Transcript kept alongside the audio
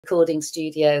recording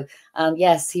studio. And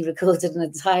yes, he recorded an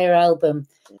entire album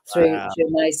through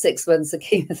my 6 months of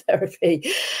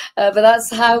chemotherapy. But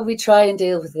that's how we try and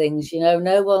deal with things. You know,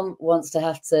 no one wants to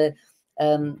have to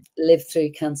live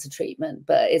through cancer treatment,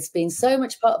 but it's been so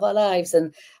much part of our lives.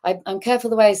 And I'm careful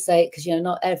the way I say it, because, you know,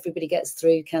 not everybody gets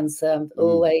through cancer. I'm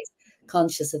always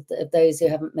conscious of those who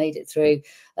haven't made it through.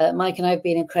 Mike and I have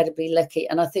been incredibly lucky,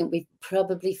 and I think we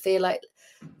probably feel like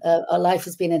our life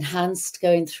has been enhanced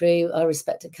going through our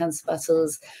respective cancer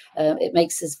battles. It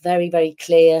makes us very, very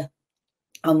clear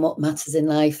on what matters in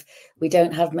life. We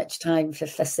don't have much time for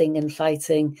fussing and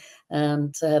fighting,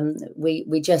 and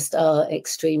we just are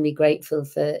extremely grateful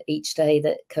for each day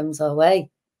that comes our way.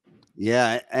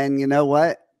 Yeah, and you know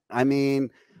what? I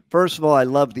mean, first of all, I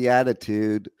love the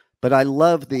attitude, but I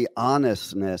love the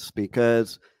honestness,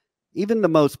 because even the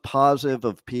most positive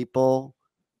of people,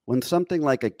 when something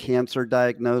like a cancer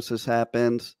diagnosis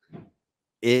happens,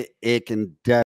 it can